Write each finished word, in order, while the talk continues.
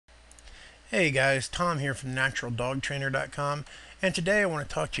Hey guys, Tom here from naturaldogtrainer.com, and today I want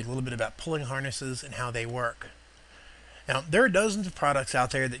to talk to you a little bit about pulling harnesses and how they work. Now, there are dozens of products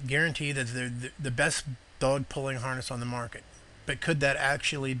out there that guarantee that they're the best dog pulling harness on the market, but could that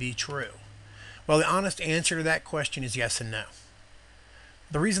actually be true? Well, the honest answer to that question is yes and no.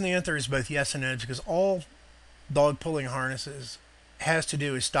 The reason the answer is both yes and no is because all dog pulling harnesses has to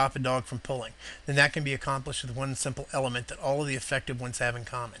do is stop a dog from pulling. Then that can be accomplished with one simple element that all of the effective ones have in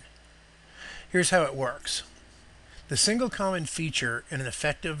common. Here's how it works. The single common feature in an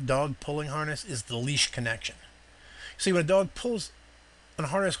effective dog pulling harness is the leash connection. See, when a dog pulls on a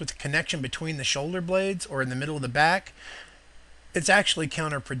harness with a connection between the shoulder blades or in the middle of the back, it's actually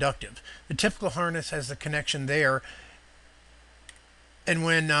counterproductive. The typical harness has the connection there, and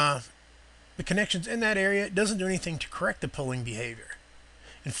when the connection's in that area, it doesn't do anything to correct the pulling behavior.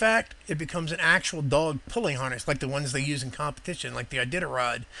 In fact, it becomes an actual dog pulling harness, like the ones they use in competition, like the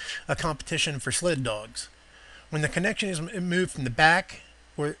Iditarod, a competition for sled dogs. When the connection is moved from the back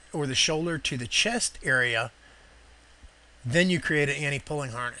or the shoulder to the chest area, then you create an anti-pulling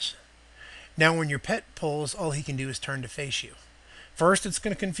harness. Now, when your pet pulls, all he can do is turn to face you. First, it's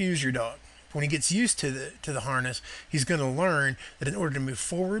going to confuse your dog. When he gets used to the harness, he's going to learn that in order to move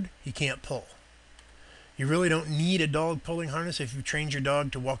forward, he can't pull. You really don't need a dog pulling harness if you've trained your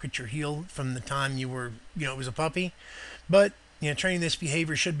dog to walk at your heel from the time you were, it was a puppy. But, training this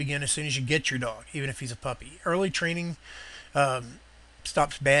behavior should begin as soon as you get your dog, even if he's a puppy. Early training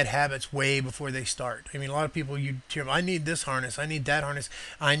stops bad habits way before they start. I mean, a lot of people, I need this harness, I need that harness,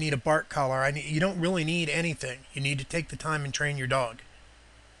 I need a bark collar. You don't really need anything. You need to take the time and train your dog.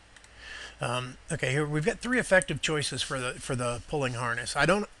 Okay, here we've got three effective choices for the pulling harness.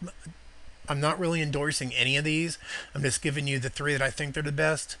 I'm not really endorsing any of these. I'm just giving you the three that I think they're the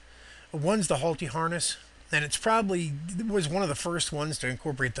best. One's the Halti harness, and it was one of the first ones to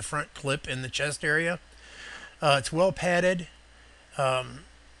incorporate the front clip in the chest area. It's well padded, and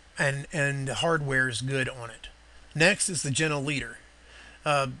the hardware is good on it. Next is the Gentle Leader.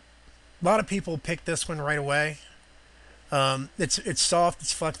 A lot of people pick this one right away. It's soft,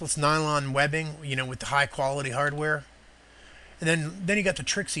 it's flexible, it's nylon webbing, with the high quality hardware. And then you got the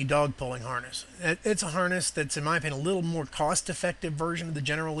Trixie dog pulling harness. It's a harness that's, in my opinion, a little more cost-effective version of the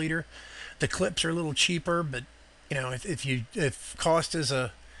General Leader. The clips are a little cheaper, but if cost is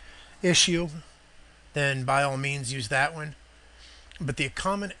a issue, then by all means use that one. But the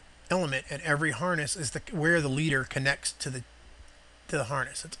common element in every harness is where the leader connects to the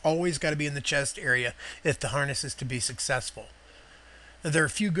harness. It's always got to be in the chest area if the harness is to be successful. There are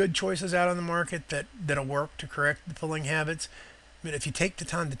a few good choices out on the market that'll work to correct the pulling habits. But if you take the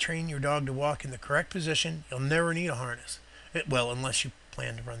time to train your dog to walk in the correct position, you'll never need a harness. Well, unless you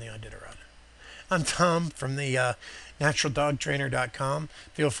plan to run the Iditarod. I'm Tom from the naturaldogtrainer.com.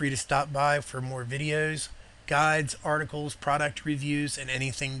 Feel free to stop by for more videos, guides, articles, product reviews, and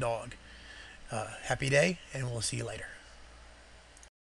anything dog. Happy day, and we'll see you later.